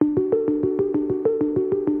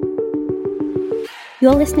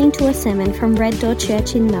You're listening to a sermon from Red Door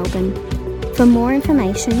Church in Melbourne. For more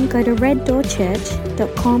information, go to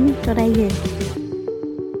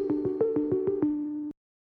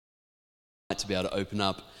reddoorchurch.com.au. To be able to open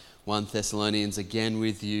up 1 Thessalonians again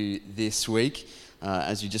with you this week.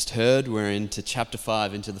 As you just heard, we're into chapter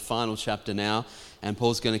 5, into the final chapter now, and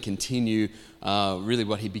Paul's going to continue really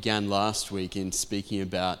what he began last week in speaking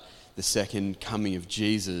about the second coming of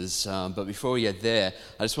Jesus. But before we get there,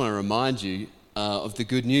 I just want to remind you of the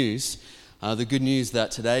good news that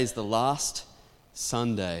today is the last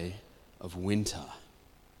Sunday of winter,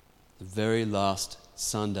 the very last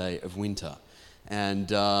Sunday of winter. And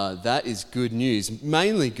that is good news,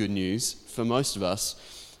 mainly good news for most of us,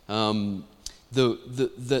 that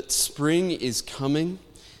spring is coming,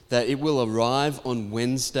 that it will arrive on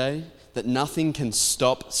Wednesday, that nothing can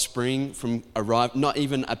stop spring from arriving, not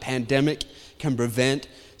even a pandemic can prevent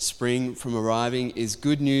spring from arriving, is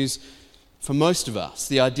good news for most of us.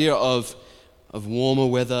 The idea of warmer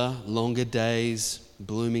weather, longer days,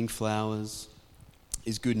 blooming flowers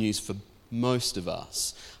is good news for most of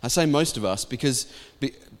us. I say most of us because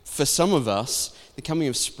for some of us, the coming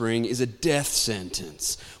of spring is a death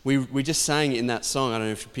sentence. We just sang in that song, I don't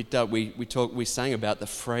know if you picked up, we sang about the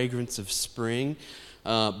fragrance of spring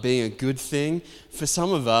being a good thing. For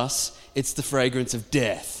some of us, it's the fragrance of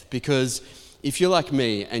death, because if you're like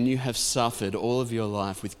me and you have suffered all of your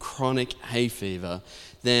life with chronic hay fever,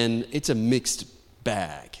 then it's a mixed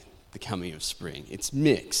bag, the coming of spring. It's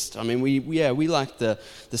mixed. I mean, we like the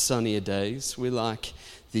sunnier days. We like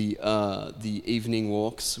the evening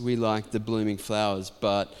walks. We like the blooming flowers,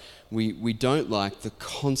 but we don't like the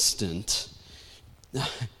constant,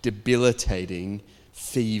 debilitating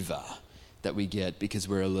fever that we get because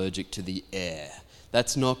we're allergic to the air.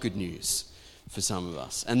 That's not good news for some of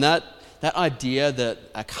us. And that idea that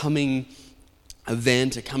a coming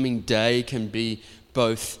event, a coming day can be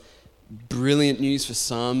both brilliant news for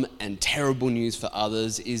some and terrible news for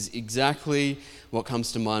others is exactly what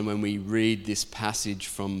comes to mind when we read this passage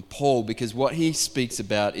from Paul, because what he speaks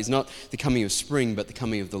about is not the coming of spring, but the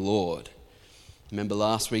coming of the Lord. Remember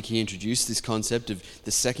last week he introduced this concept of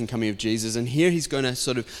the second coming of Jesus, and here he's going to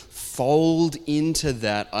sort of fold into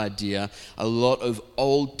that idea a lot of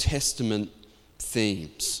Old Testament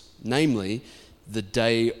themes, namely the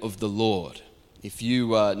day of the Lord. If you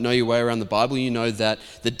know your way around the Bible, you know that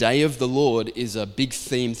the day of the Lord is a big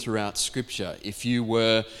theme throughout Scripture. If you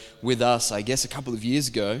were with us, I guess, a couple of years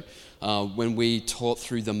ago, when we taught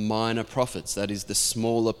through the minor prophets, that is the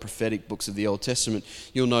smaller prophetic books of the Old Testament,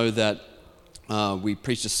 you'll know that we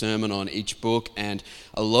preached a sermon on each book, and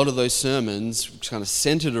a lot of those sermons kind of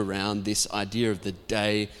centered around this idea of the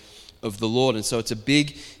day of the Lord. And so it's a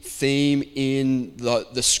big theme in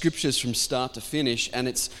the Scriptures from start to finish, and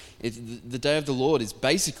the day of the Lord is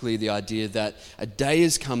basically the idea that a day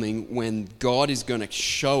is coming when God is going to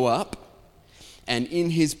show up, and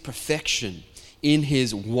in his perfection, in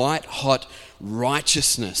his white-hot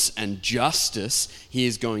righteousness and justice, he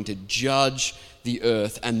is going to judge the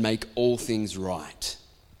earth and make all things right.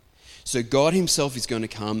 So God himself is going to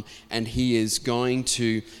come, and he is going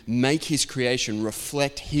to make his creation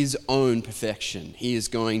reflect his own perfection. He is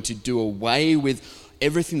going to do away with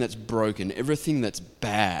everything that's broken, everything that's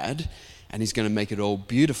bad, and he's going to make it all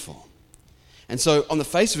beautiful. And so on the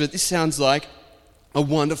face of it, this sounds like a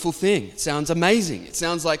wonderful thing. It sounds amazing. It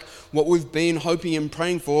sounds like what we've been hoping and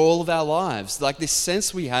praying for all of our lives. Like this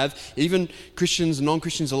sense we have, even Christians and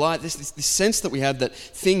non-Christians alike, this sense that we have that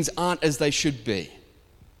things aren't as they should be.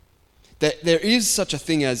 That there is such a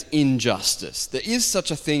thing as injustice. There is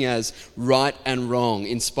such a thing as right and wrong.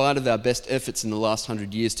 In spite of our best efforts in the last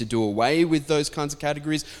 100 years to do away with those kinds of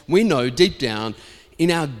categories, we know deep down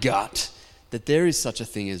in our gut that there is such a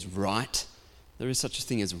thing as right. There is such a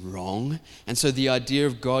thing as wrong. And so the idea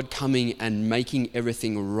of God coming and making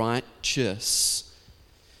everything righteous,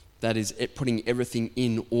 that is, putting everything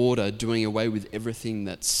in order, doing away with everything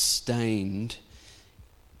that's stained,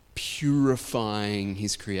 purifying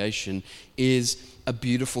his creation, is a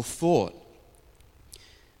beautiful thought.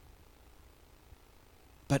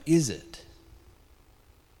 But is it?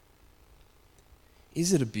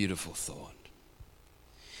 Is it a beautiful thought?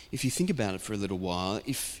 If you think about it for a little while,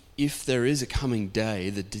 if there is a coming day,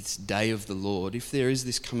 this day of the Lord, if there is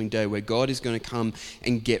this coming day where God is going to come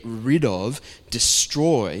and get rid of,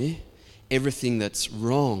 destroy everything that's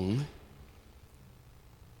wrong,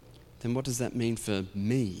 then what does that mean for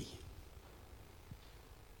me?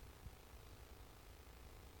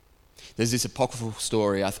 There's this apocryphal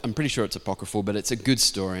story, I'm pretty sure it's apocryphal, but it's a good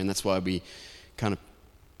story, and that's why we kind of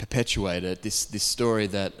perpetuate it. This story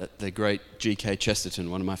that the great G.K. Chesterton,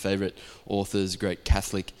 one of my favourite authors, great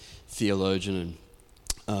Catholic theologian and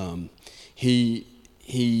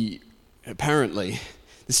he apparently,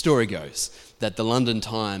 the story goes that the London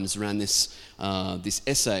Times ran this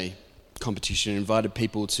essay competition, invited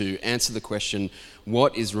people to answer the question,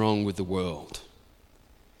 what is wrong with the world?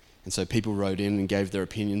 And so people wrote in and gave their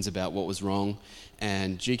opinions about what was wrong,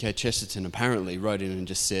 and G.K. Chesterton apparently wrote in and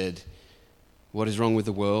just said, what is wrong with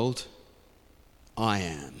the world? I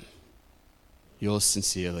am. Yours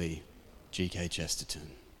sincerely, G.K.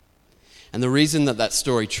 Chesterton. And the reason that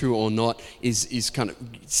story, true or not, is kind of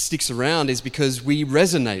sticks around is because we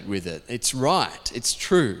resonate with it. It's right. It's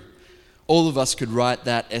true. All of us could write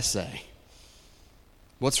that essay.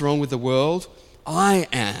 What's wrong with the world? I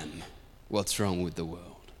am what's wrong with the world.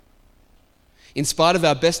 In spite of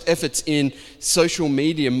our best efforts in social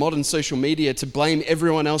media, modern social media, to blame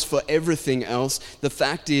everyone else for everything else, the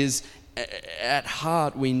fact is, at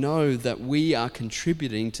heart, we know that we are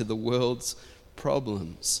contributing to the world's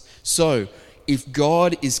problems. So, if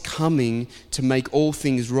God is coming to make all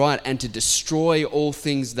things right and to destroy all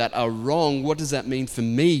things that are wrong, what does that mean for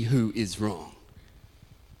me who is wrong?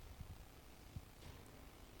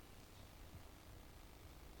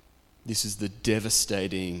 This is the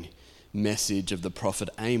devastating message of the prophet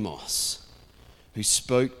Amos, who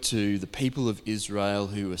spoke to the people of Israel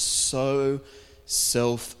who were so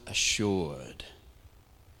self-assured.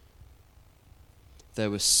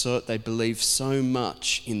 They believed so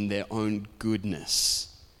much in their own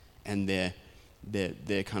goodness and their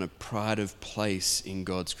kind of pride of place in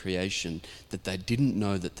God's creation that they didn't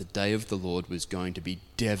know that the day of the Lord was going to be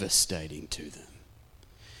devastating to them.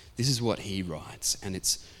 This is what he writes, and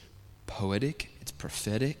it's poetic, it's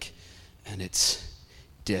prophetic, and it's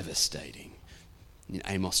devastating. In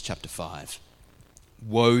Amos chapter 5,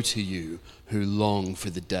 woe to you who long for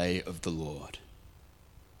the day of the Lord.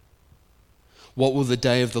 What will the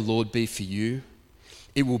day of the Lord be for you?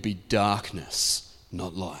 It will be darkness,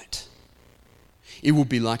 not light. It will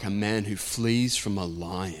be like a man who flees from a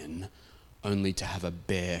lion only to have a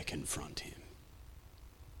bear confront him.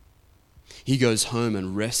 He goes home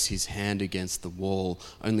and rests his hand against the wall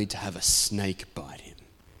only to have a snake bite him.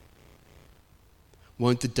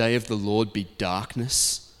 Won't the day of the Lord be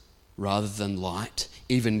darkness rather than light,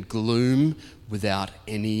 even gloom without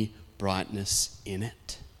any brightness in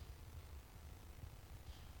it?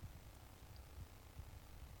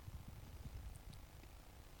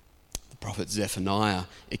 Prophet Zephaniah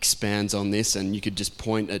expands on this, and you could just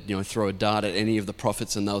throw a dart at any of the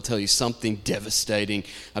prophets and they'll tell you something devastating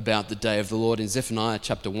about the day of the Lord. In Zephaniah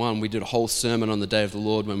chapter 1, we did a whole sermon on the day of the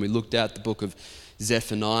Lord when we looked at the book of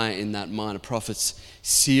Zephaniah in that Minor Prophets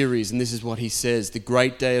series, and this is what he says: the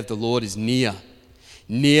great day of the Lord is near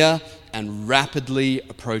and rapidly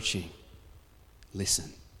approaching.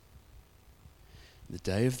 Listen. The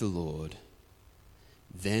day of the Lord,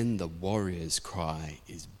 then the warrior's cry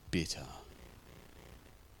is bitter.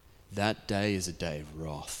 That day is a day of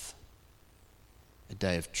wrath, a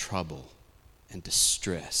day of trouble and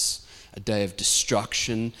distress, a day of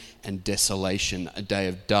destruction and desolation, a day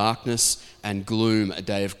of darkness and gloom, a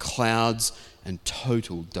day of clouds and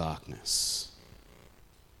total darkness,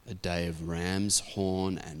 a day of ram's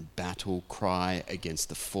horn and battle cry against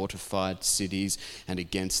the fortified cities and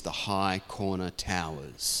against the high corner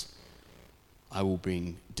towers. I will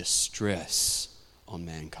bring distress on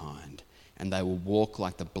mankind, and they will walk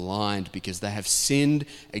like the blind because they have sinned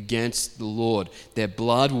against the Lord. Their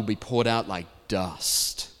blood will be poured out like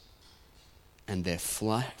dust, and their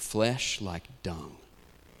flesh like dung.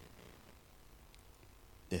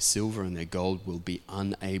 Their silver and their gold will be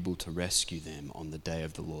unable to rescue them on the day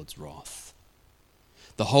of the Lord's wrath.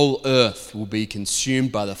 The whole earth will be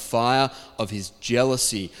consumed by the fire of his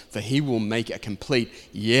jealousy, for he will make a complete,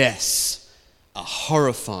 yes, a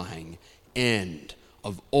horrifying end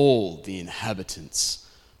of all the inhabitants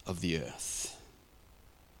of the earth.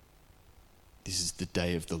 This is the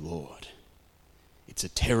day of the Lord. It's a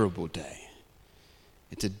terrible day.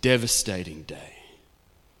 It's a devastating day.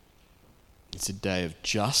 It's a day of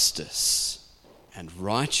justice and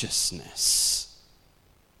righteousness,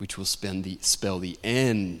 which will spell the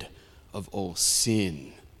end of all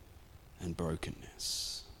sin and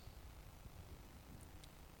brokenness.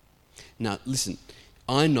 Now, listen,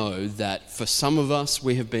 I know that for some of us,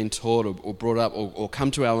 we have been taught or brought up or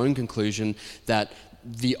come to our own conclusion that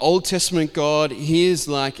the Old Testament God, he is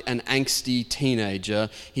like an angsty teenager.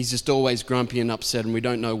 He's just always grumpy and upset, and we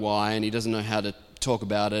don't know why, and he doesn't know how to talk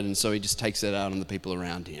about it, and so he just takes it out on the people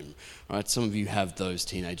around him. Right? Some of you have those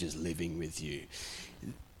teenagers living with you.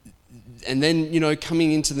 And then,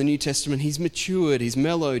 coming into the New Testament, he's matured, he's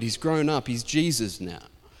mellowed, he's grown up, he's Jesus now.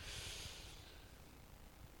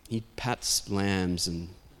 He pats lambs and,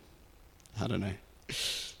 I don't know,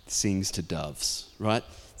 sings to doves, right?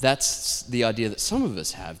 That's the idea that some of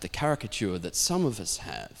us have, the caricature that some of us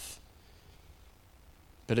have.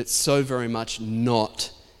 But it's so very much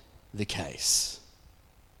not the case.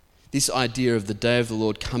 This idea of the day of the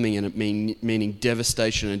Lord coming and it meaning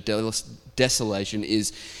devastation and desolation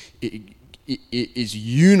is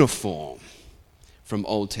uniform from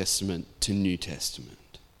Old Testament to New Testament.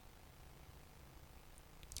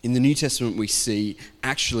 In the New Testament, we see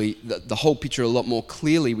actually the whole picture a lot more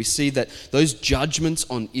clearly. We see that those judgments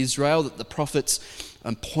on Israel that the prophets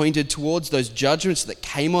pointed towards, those judgments that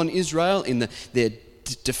came on Israel in their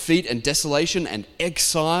defeat and desolation and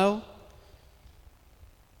exile,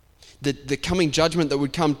 the coming judgment that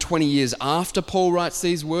would come 20 years after Paul writes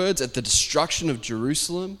these words at the destruction of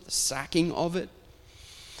Jerusalem, the sacking of it.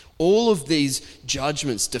 All of these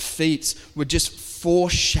judgments, defeats, were just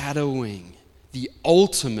foreshadowing the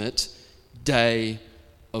ultimate day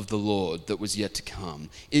of the Lord that was yet to come.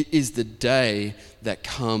 It is the day that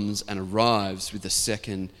comes and arrives with the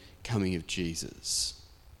second coming of Jesus.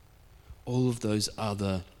 All of those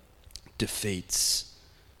other defeats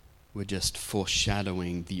were just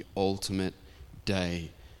foreshadowing the ultimate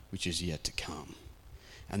day which is yet to come.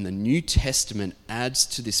 And the New Testament adds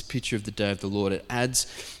to this picture of the day of the Lord. It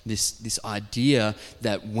adds this idea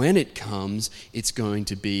that when it comes, it's going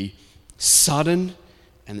to be sudden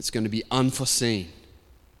and it's going to be unforeseen.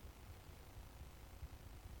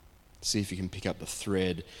 See if you can pick up the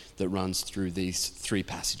thread that runs through these three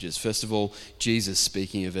passages. First of all, Jesus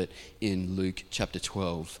speaking of it in Luke chapter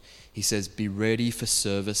 12. He says, "Be ready for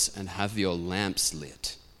service and have your lamps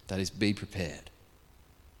lit." That is, be prepared.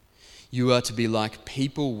 You are to be like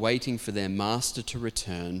people waiting for their master to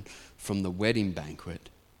return from the wedding banquet,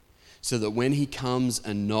 so that when he comes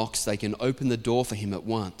and knocks, they can open the door for him at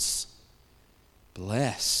once.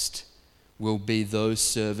 Blessed will be those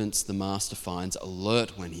servants the master finds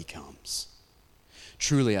alert when he comes.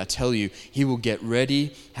 Truly, I tell you, he will get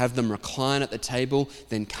ready, have them recline at the table,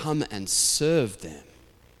 then come and serve them.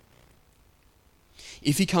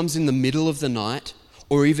 If he comes in the middle of the night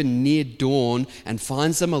or even near dawn and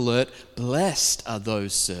finds them alert, blessed are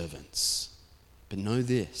those servants. But know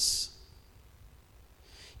this: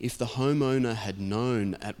 if the homeowner had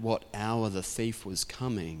known at what hour the thief was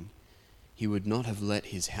coming, he would not have let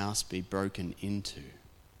his house be broken into.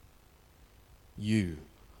 You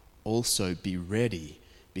also be ready,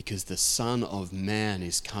 because the Son of Man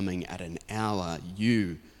is coming at an hour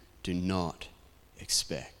you do not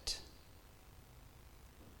expect.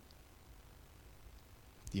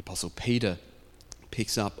 The Apostle Peter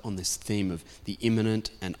picks up on this theme of the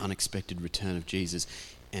imminent and unexpected return of Jesus.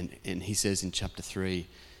 And he says in chapter 3,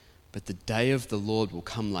 "But the day of the Lord will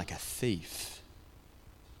come like a thief.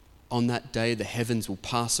 On that day the heavens will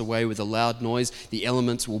pass away with a loud noise, the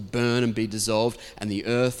elements will burn and be dissolved, and the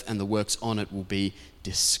earth and the works on it will be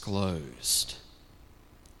disclosed."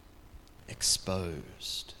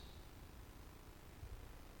 Exposed.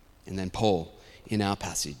 And then Paul, in our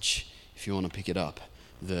passage, if you want to pick it up,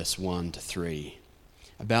 verse 1 to 3.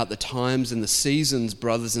 "About the times and the seasons,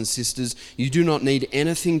 brothers and sisters, you do not need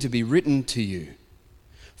anything to be written to you.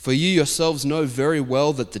 For you yourselves know very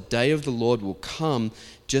well that the day of the Lord will come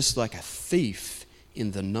just like a thief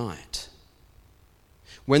in the night.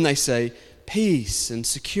 When they say peace and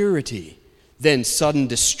security, then sudden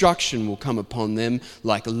destruction will come upon them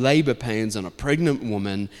like labor pains on a pregnant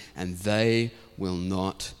woman, and they will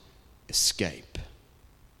not escape."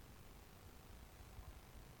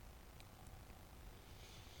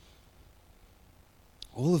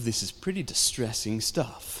 All of this is pretty distressing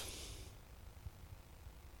stuff.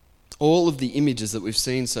 All of the images that we've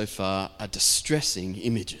seen so far are distressing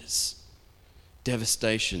images.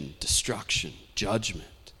 Devastation, destruction,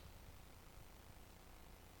 judgment.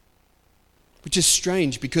 Which is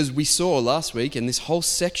strange, because we saw last week, and this whole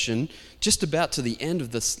section, just about to the end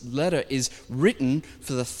of this letter, is written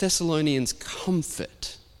for the Thessalonians'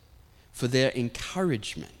 comfort, for their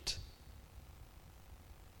encouragement.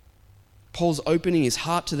 Paul's opening his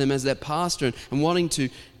heart to them as their pastor and wanting to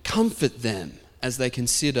comfort them as they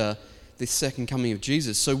consider the second coming of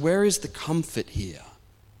Jesus. So where is the comfort here?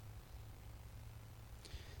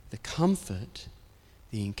 The comfort,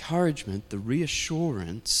 the encouragement, the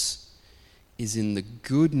reassurance is in the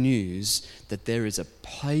good news that there is a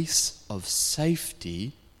place of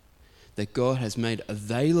safety that God has made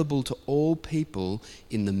available to all people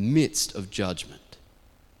in the midst of judgment.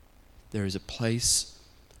 There is a place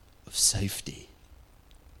of safety.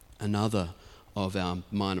 Another of our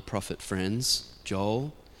minor prophet friends,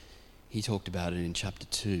 Joel, he talked about it in chapter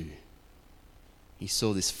 2. He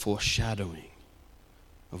saw this foreshadowing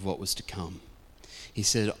of what was to come. He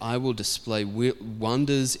said, I will display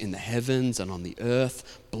wonders in the heavens and on the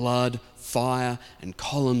earth, blood, fire, and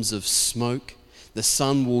columns of smoke. The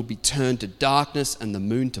sun will be turned to darkness and the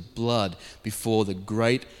moon to blood before the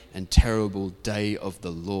great and terrible day of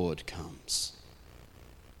the Lord comes.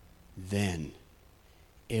 Then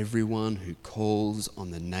everyone who calls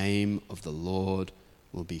on the name of the Lord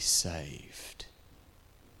will be saved.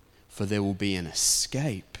 For there will be an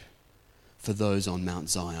escape for those on Mount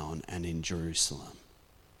Zion and in Jerusalem.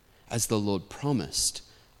 As the Lord promised,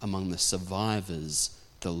 among the survivors,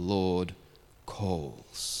 the Lord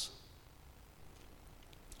calls.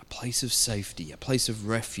 A place of safety, a place of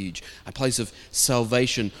refuge, a place of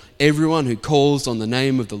salvation. Everyone who calls on the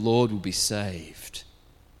name of the Lord will be saved.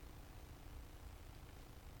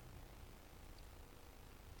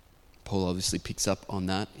 Paul obviously picks up on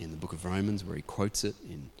that in the book of Romans, where he quotes it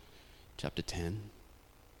in chapter 10.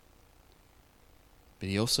 But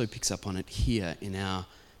he also picks up on it here in our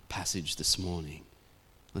passage this morning.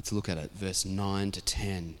 Let's look at it, verse 9 to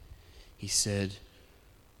 10. He said,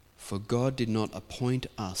 For God did not appoint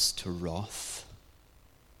us to wrath,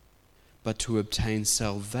 but to obtain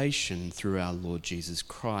salvation through our Lord Jesus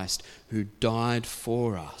Christ, who died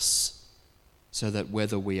for us, so that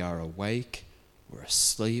whether we are awake or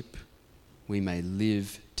asleep, we may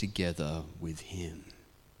live together with him.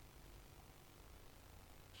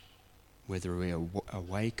 Whether we are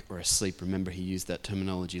awake or asleep, remember he used that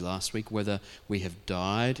terminology last week, whether we have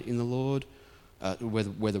died in the Lord,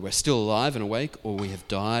 whether we're still alive and awake or we have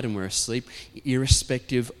died and we're asleep,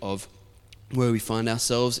 irrespective of where we find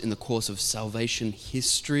ourselves in the course of salvation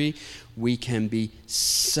history, we can be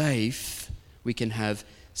safe, we can have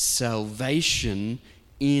salvation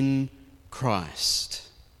in Christ.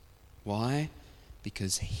 Why?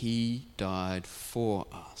 Because he died for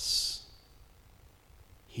us.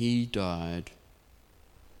 He died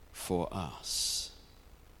for us.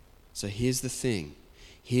 So here's the thing.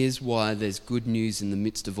 Here's why there's good news in the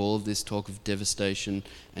midst of all of this talk of devastation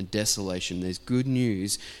and desolation. There's good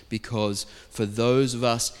news because for those of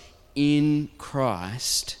us in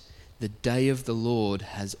Christ, the day of the Lord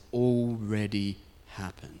has already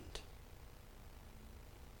happened.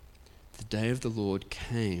 The day of the Lord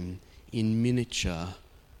came in miniature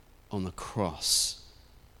on the cross.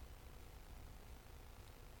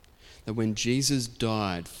 That when Jesus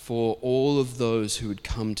died for all of those who would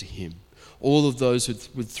come to him, all of those who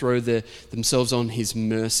would throw themselves on his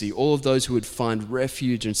mercy, all of those who would find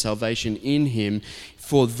refuge and salvation in him,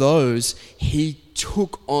 for those he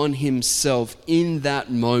took on himself in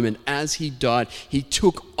that moment as he died. He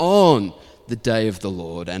took on the day of the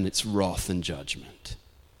Lord and its wrath and judgment.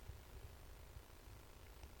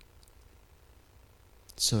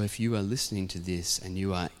 So if you are listening to this and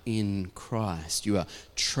you are in Christ, you are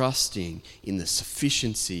trusting in the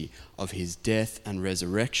sufficiency of his death and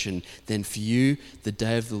resurrection, then for you, the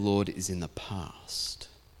day of the Lord is in the past.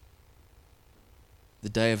 The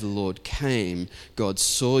day of the Lord came, God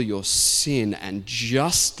saw your sin and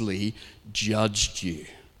justly judged you.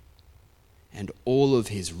 And all of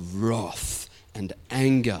his wrath and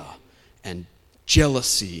anger and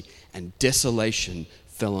jealousy and desolation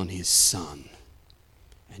fell on his Son.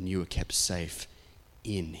 And you were kept safe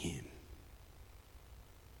in him.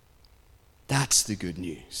 That's the good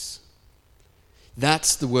news.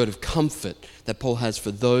 That's the word of comfort that Paul has for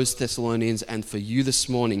those Thessalonians and for you this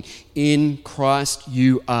morning. In Christ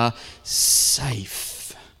you are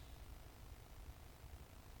safe.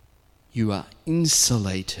 You are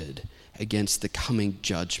insulated against the coming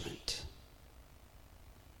judgment.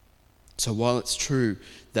 So while it's true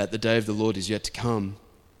that the day of the Lord is yet to come,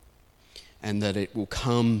 and that it will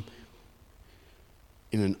come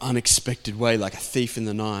in an unexpected way like a thief in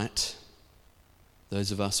the night,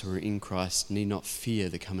 those of us who are in Christ need not fear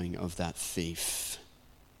the coming of that thief.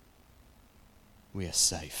 We are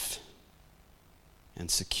safe and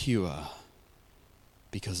secure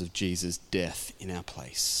because of Jesus' death in our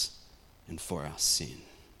place and for our sin.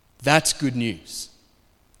 That's good news.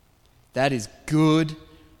 That is good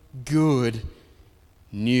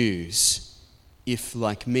news if,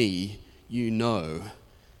 like me, you know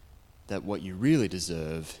that what you really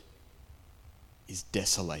deserve is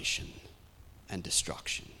desolation and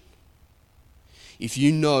destruction. If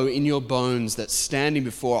you know in your bones that standing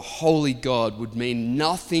before a holy God would mean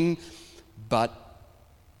nothing but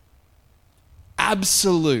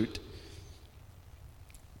absolute,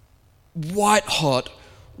 white-hot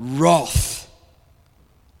wrath,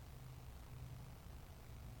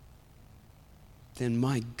 then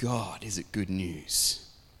my God, is it good news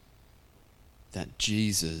that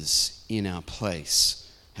Jesus in our place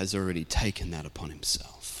has already taken that upon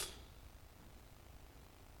himself.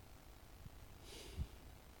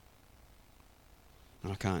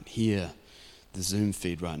 I can't hear the Zoom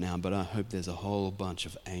feed right now, but I hope there's a whole bunch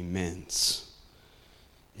of amens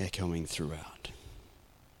echoing throughout.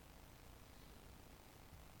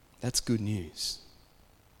 That's good news.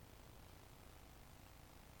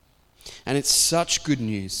 And it's such good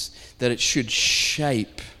news that it should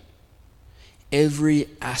shape every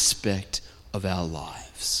aspect of our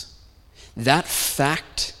lives. That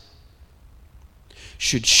fact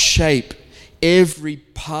should shape every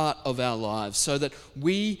part of our lives so that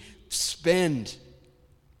we spend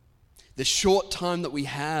the short time that we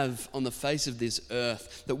have on the face of this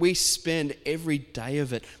earth, that we spend every day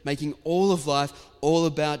of it making all of life all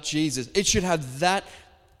about Jesus. It should have that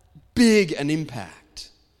big an impact.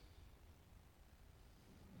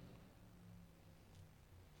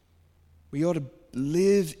 We ought to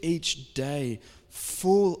live each day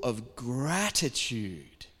full of gratitude.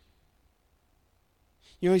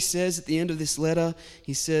 You know, he says at the end of this letter,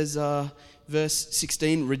 he says, verse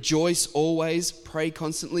 16, rejoice always, pray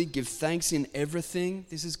constantly, give thanks in everything.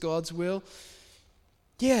 This is God's will.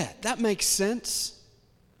 Yeah, that makes sense.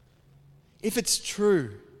 If it's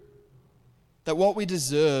true that what we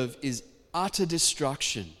deserve is utter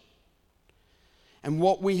destruction and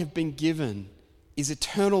what we have been given is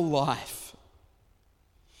eternal life,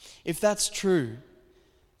 if that's true,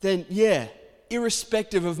 then yeah,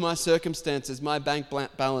 irrespective of my circumstances, my bank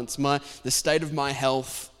balance, the state of my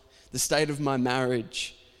health, the state of my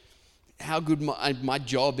marriage, how good my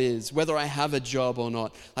job is, whether I have a job or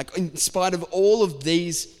not, like in spite of all of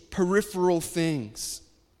these peripheral things,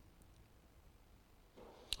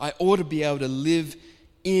 I ought to be able to live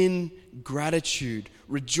in gratitude,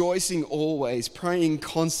 rejoicing always, praying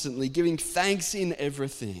constantly, giving thanks in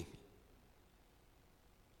everything.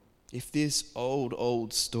 If this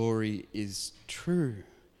old story is true,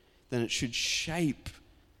 then it should shape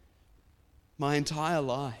my entire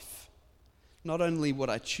life. Not only what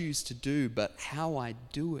I choose to do, but how I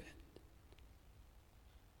do it.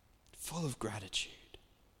 Full of gratitude.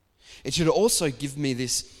 It should also give me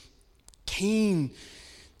this keen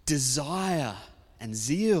desire and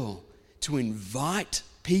zeal to invite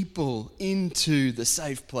people into the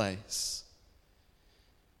safe place.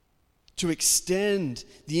 To extend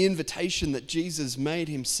the invitation that Jesus made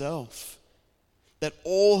himself, that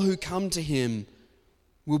all who come to him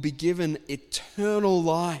will be given eternal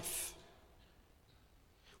life,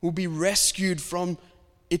 will be rescued from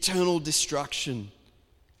eternal destruction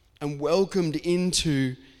and welcomed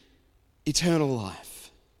into eternal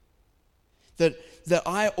life. That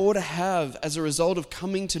I ought to have, as a result of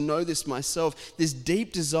coming to know this myself, this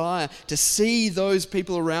deep desire to see those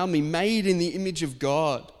people around me made in the image of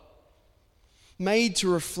God, made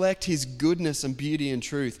to reflect his goodness and beauty and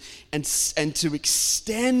truth, and to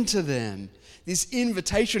extend to them this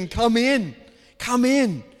invitation, come in,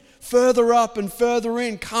 further up and further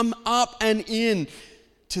in, come up and in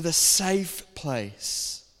to the safe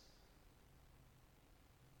place.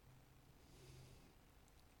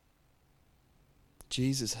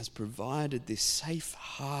 Jesus has provided this safe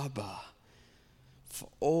harbor for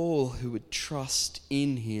all who would trust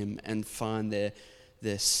in him and find their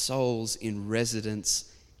souls in residence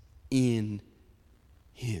in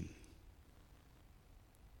him.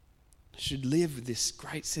 I should live with this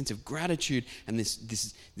great sense of gratitude and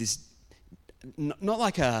this not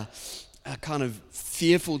like a kind of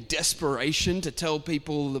fearful desperation to tell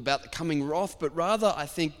people about the coming wrath, but rather I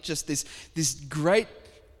think just this great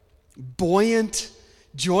buoyant,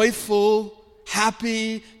 joyful,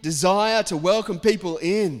 happy desire to welcome people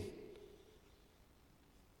in.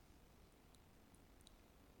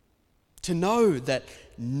 To know that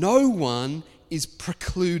no one is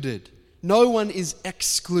precluded, no one is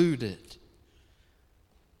excluded.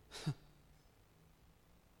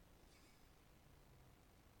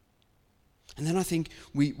 And then I think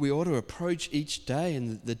we ought to approach each day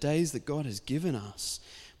and the days that God has given us.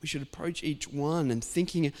 We should approach each one and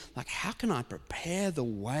thinking, like, how can I prepare the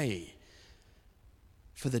way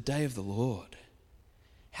for the day of the Lord?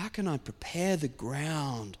 How can I prepare the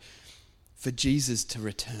ground for Jesus to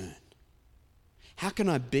return? How can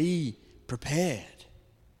I be prepared?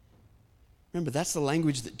 Remember, that's the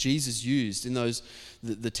language that Jesus used in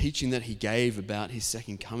the teaching that he gave about his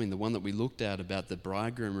second coming, the one that we looked at about the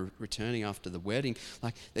bridegroom returning after the wedding.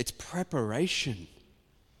 Like, it's preparation.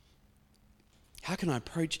 How can I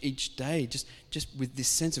approach each day just with this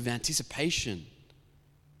sense of anticipation?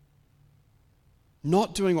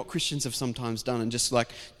 Not doing what Christians have sometimes done and just like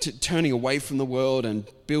turning away from the world and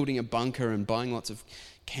building a bunker and buying lots of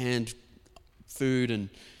canned food and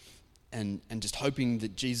just hoping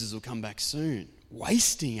that Jesus will come back soon.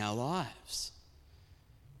 Wasting our lives.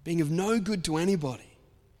 Being of no good to anybody.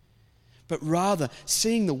 but rather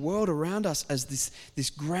seeing the world around us as this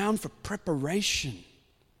ground for preparation.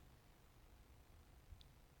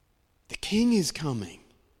 The King is coming.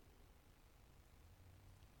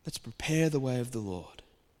 Let's prepare the way of the Lord.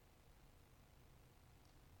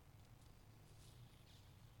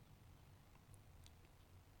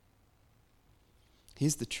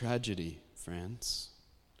 Here's the tragedy, friends.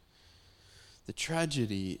 The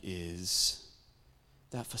tragedy is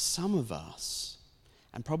that for some of us,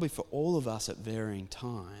 and probably for all of us at varying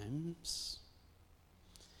times,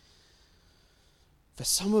 for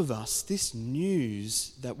some of us, this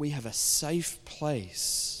news that we have a safe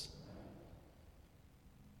place,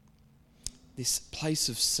 this place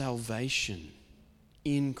of salvation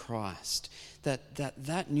in Christ,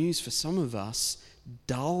 that news for some of us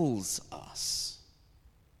dulls us.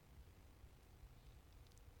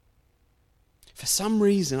 For some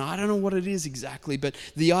reason, I don't know what it is exactly, but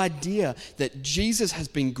the idea that Jesus has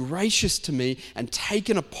been gracious to me and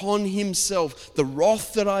taken upon himself the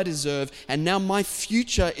wrath that I deserve, and now my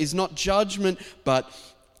future is not judgment, but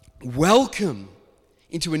welcome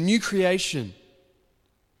into a new creation,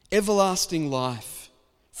 everlasting life,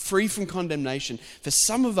 free from condemnation. For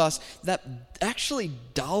some of us, that actually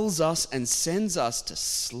dulls us and sends us to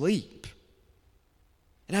sleep.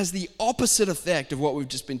 It has the opposite effect of what we've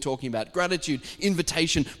just been talking about. Gratitude,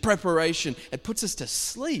 invitation, preparation. It puts us to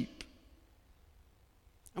sleep.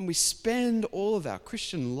 And we spend all of our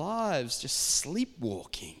Christian lives just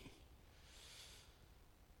sleepwalking.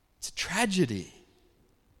 It's a tragedy.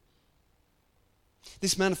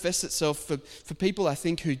 This manifests itself for people, I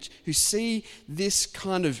think, who see this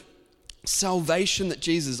kind of salvation that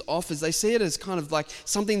Jesus offers. They see it as kind of like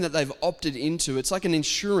something that they've opted into. It's like an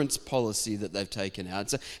insurance policy that they've taken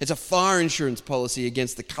out. It's a fire insurance policy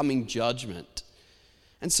against the coming judgment.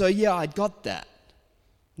 And so, yeah, I got that.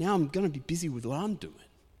 Now I'm going to be busy with what I'm doing.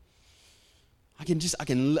 I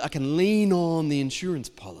can lean on the insurance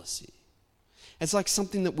policy. It's like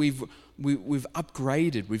something that we've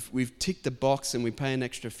upgraded. We've ticked the box and we pay an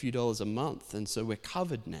extra few dollars a month, and so we're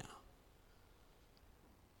covered now.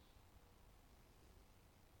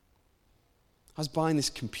 I was buying this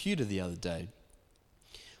computer the other day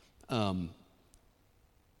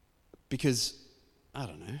because, I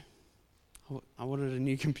don't know, I wanted a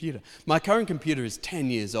new computer. My current computer is 10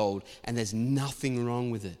 years old and there's nothing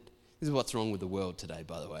wrong with it. This is what's wrong with the world today,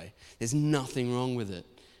 by the way. There's nothing wrong with it.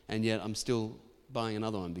 And yet I'm still buying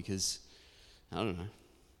another one because, I don't know,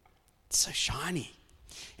 it's so shiny.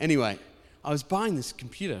 Anyway, I was buying this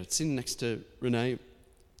computer. It's sitting next to Renee,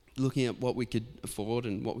 looking at what we could afford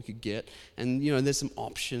and what we could get. And, you know, there's some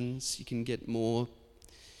options. You can get more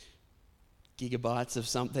gigabytes of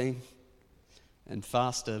something and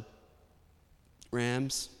faster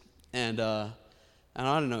RAMs. And I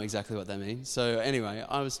don't know exactly what that means. So anyway,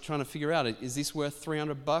 I was trying to figure out, is this worth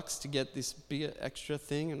 $300 to get this bigger extra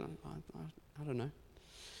thing? And I don't know.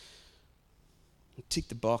 Tick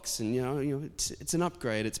the box, and you know, it's an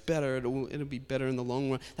upgrade. It's better. It'll be better in the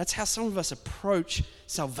long run. That's how some of us approach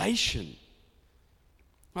salvation.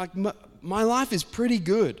 Like my life is pretty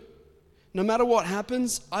good. No matter what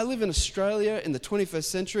happens, I live in Australia in the 21st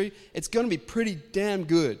century. It's going to be pretty damn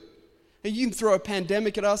good. And you can throw a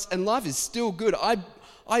pandemic at us, and life is still good.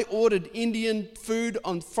 I ordered Indian food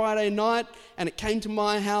on Friday night, and it came to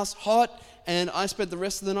my house hot. And I spent the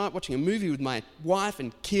rest of the night watching a movie with my wife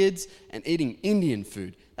and kids and eating Indian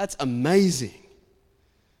food. That's amazing.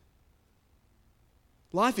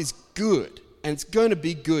 Life is good, and it's going to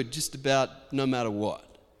be good just about no matter what.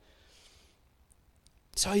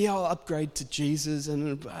 So yeah, I'll upgrade to Jesus,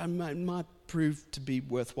 and it might prove to be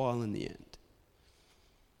worthwhile in the end.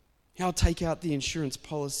 I'll take out the insurance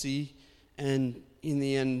policy, and in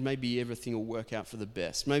the end, maybe everything will work out for the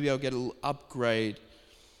best. Maybe I'll get a little upgrade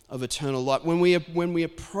of eternal life. When we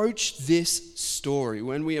approach this story,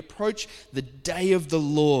 when we approach the day of the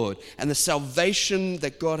Lord and the salvation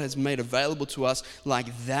that God has made available to us like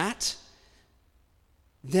that,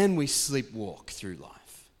 then we sleepwalk through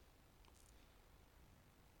life.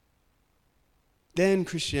 Then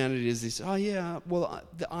Christianity is this, oh yeah, well,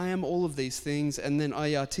 I am all of these things, and then, oh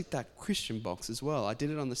yeah, I tick that Christian box as well. I did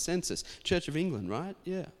it on the census. Church of England, right?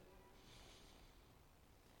 Yeah.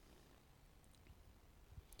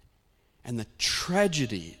 And the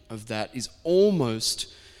tragedy of that is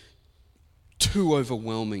almost too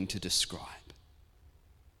overwhelming to describe.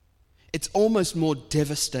 It's almost more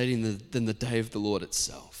devastating than the day of the Lord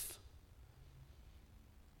itself.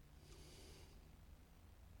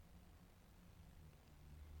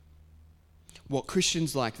 What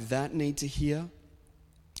Christians like that need to hear,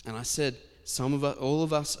 and I said some of us, all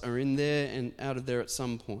of us are in there and out of there at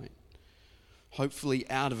some point. hopefully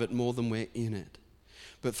out of it more than we're in it.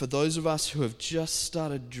 But for those of us who have just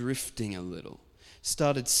started drifting a little,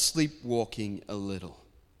 started sleepwalking a little,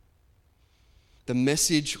 the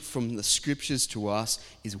message from the scriptures to us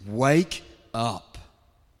is wake up.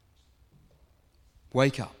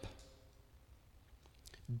 Wake up.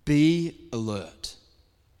 Be alert.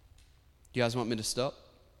 Do you guys want me to stop?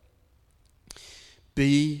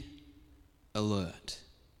 Be alert.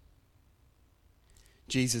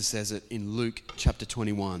 Jesus says it in Luke chapter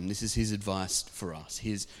 21. This is his advice for us,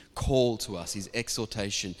 his call to us, his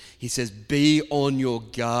exhortation. He says, be on your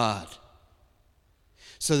guard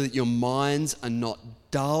so that your minds are not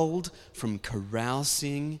dulled from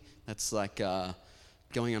carousing. That's like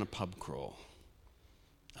going on a pub crawl,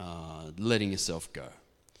 letting yourself go.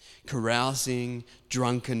 Carousing,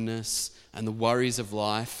 drunkenness, and the worries of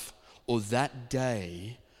life, or that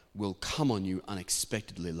day will come on you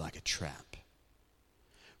unexpectedly like a trap.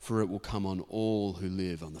 For it will come on all who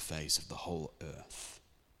live on the face of the whole earth.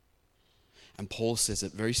 And Paul says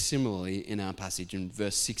it very similarly in our passage in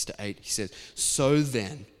verse 6 to 8. He says, So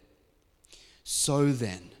then,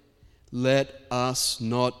 let us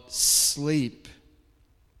not sleep.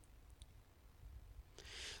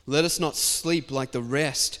 Let us not sleep like the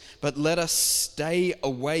rest, but let us stay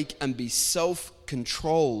awake and be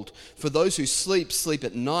self-controlled. For those who sleep, sleep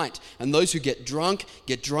at night, and those who get drunk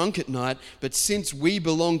at night. But since we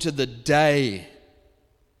belong to the day,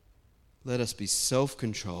 let us be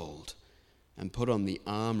self-controlled and put on the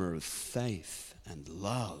armor of faith and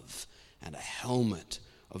love and a helmet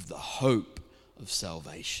of the hope of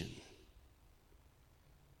salvation.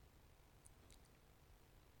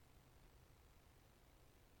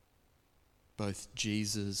 Both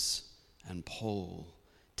Jesus and Paul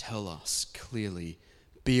tell us clearly,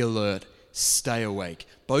 be alert, stay awake.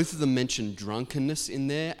 Both of them mention drunkenness in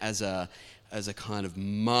there as a kind of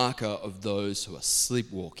marker of those who are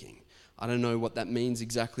sleepwalking. I don't know what that means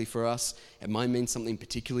exactly for us. It might mean something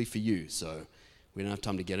particularly for you, so we don't have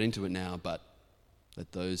time to get into it now, but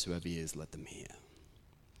let those who have ears, let them hear.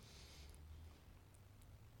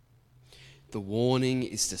 The warning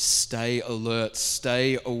is to stay alert,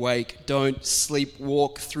 stay awake. Don't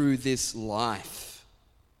sleepwalk through this life.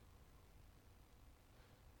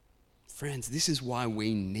 Friends, this is why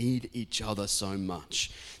we need each other so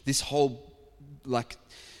much. This whole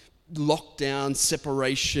lockdown,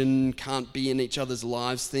 separation, can't be in each other's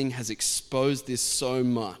lives thing has exposed this so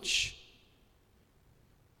much.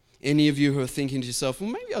 Any of you who are thinking to yourself,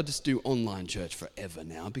 well, maybe I'll just do online church forever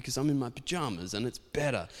now because I'm in my pajamas and it's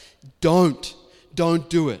better. Don't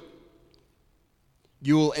do it.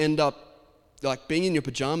 You will end up, being in your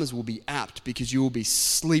pajamas will be apt because you will be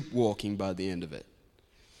sleepwalking by the end of it.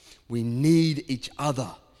 We need each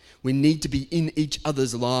other. We need to be in each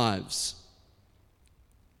other's lives.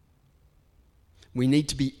 We need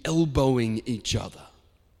to be elbowing each other,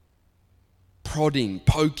 prodding,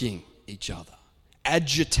 poking each other,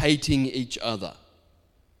 agitating each other.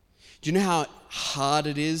 Do you know how hard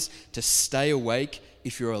it is to stay awake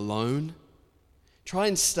if you're alone? Try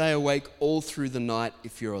and stay awake all through the night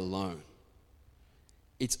if you're alone.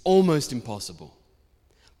 It's almost impossible.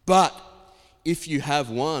 But if you have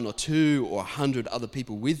 1 or 2 or 100 other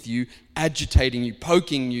people with you, agitating you,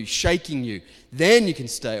 poking you, shaking you, then you can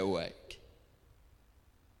stay awake.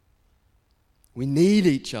 We need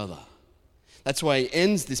each other. That's why he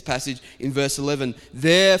ends this passage in verse 11.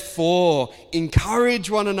 Therefore, encourage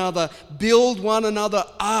one another, build one another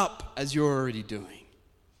up as you're already doing.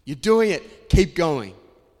 You're doing it, keep going.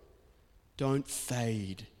 Don't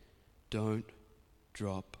fade, don't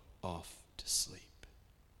drop off to sleep.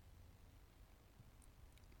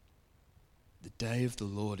 The day of the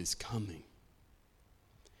Lord is coming.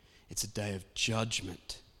 It's a day of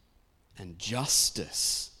judgment and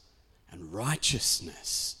justice and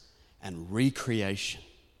righteousness and recreation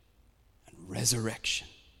and resurrection.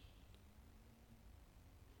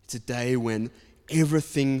 It's a day when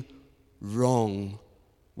everything wrong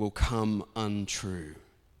will come untrue.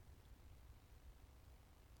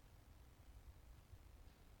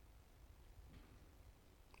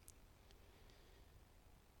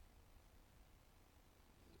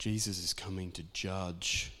 Jesus is coming to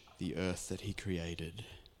judge the earth that he created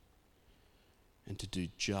and to do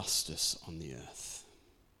justice on the earth.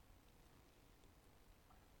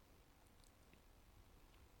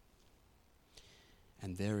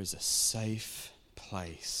 And there is a safe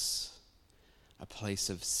place, a place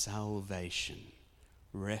of salvation,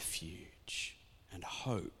 refuge, and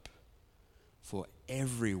hope for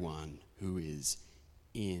everyone who is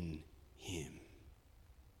in him.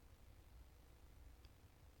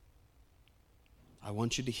 I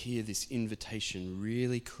want you to hear this invitation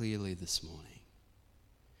really clearly this morning.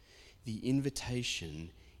 The invitation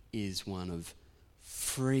is one of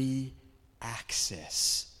free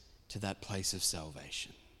access to that place of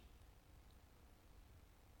salvation.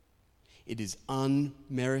 It is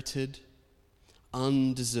unmerited,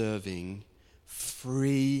 undeserving,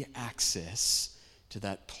 free access to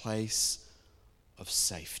that place of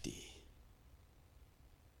safety.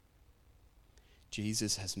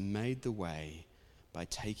 Jesus has made the way by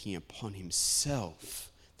taking upon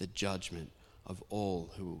himself the judgment of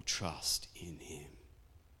all who will trust in him.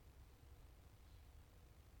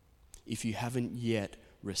 If you haven't yet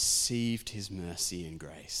received his mercy and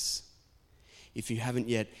grace, if you haven't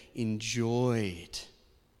yet enjoyed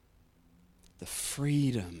the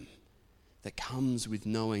freedom that comes with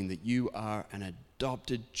knowing that you are an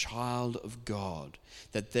adopted child of God,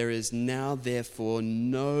 that there is now therefore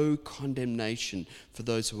no condemnation for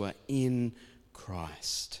those who are in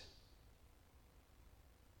Christ,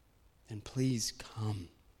 then please come.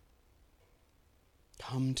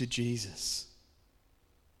 Come to Jesus.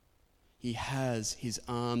 He has his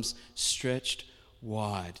arms stretched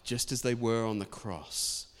wide, just as they were on the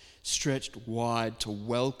cross, stretched wide to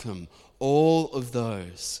welcome all of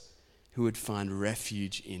those who would find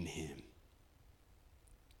refuge in him.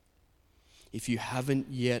 If you haven't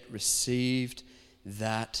yet received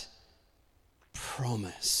that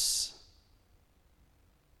promise,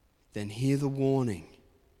 then hear the warning.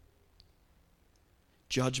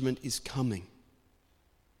 Judgment is coming.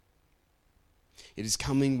 It is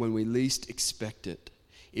coming when we least expect it.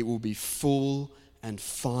 It will be full and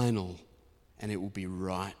final, and it will be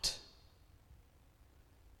right.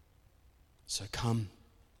 So come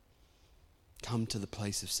to the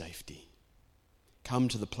place of safety. Come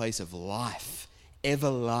to the place of life,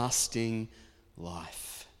 everlasting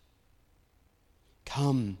life.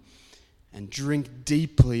 Come and drink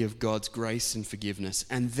deeply of God's grace and forgiveness,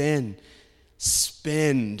 and then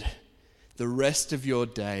spend the rest of your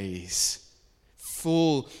days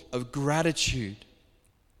full of gratitude,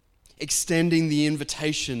 extending the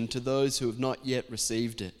invitation to those who have not yet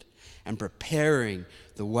received it, and preparing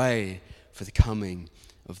the way for the coming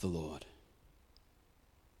of the Lord.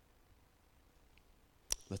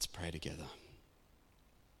 Let's pray together.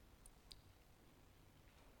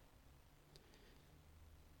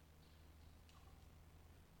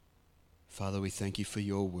 Father, we thank you for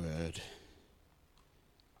your word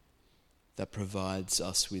that provides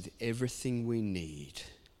us with everything we need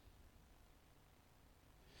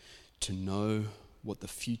to know what the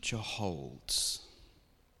future holds.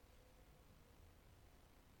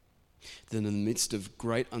 That in the midst of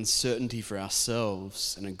great uncertainty for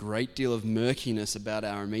ourselves and a great deal of murkiness about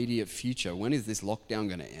our immediate future, when is this lockdown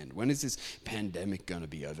going to end? When is this pandemic going to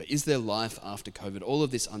be over? Is there life after COVID? All of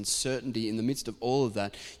this uncertainty, in the midst of all of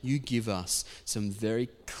that, you give us some very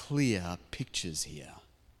clear pictures here.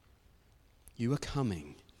 You are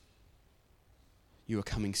coming. You are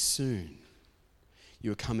coming soon.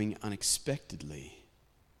 You are coming unexpectedly.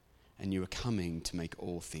 And you are coming to make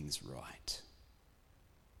all things right.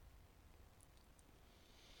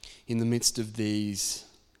 In the midst of these,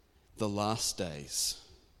 the last days,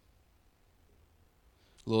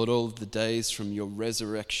 Lord, all of the days from your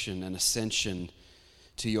resurrection and ascension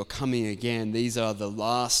to your coming again, these are the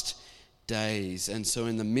last days. And so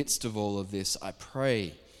in the midst of all of this, I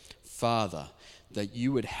pray, Father, that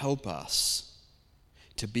you would help us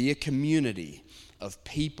to be a community of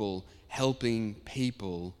people helping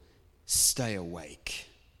people stay awake.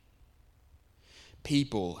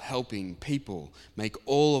 People helping people make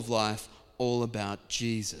all of life all about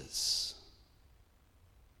Jesus.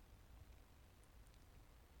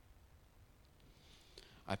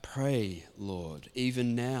 I pray, Lord,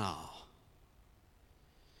 even now,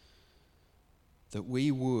 that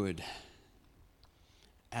we would,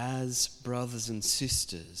 as brothers and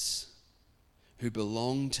sisters who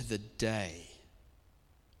belong to the day,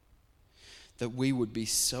 that we would be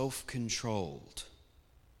self-controlled,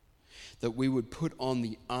 that we would put on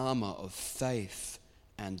the armor of faith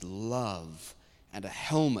and love and a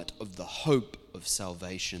helmet of the hope of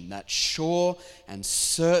salvation, that sure and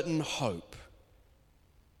certain hope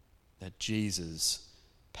that Jesus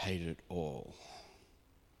paid it all.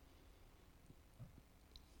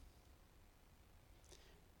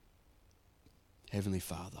 Heavenly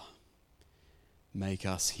Father, make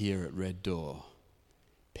us here at Red Door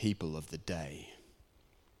people of the day.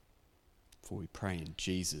 For we pray in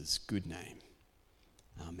Jesus' good name.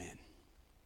 Amen.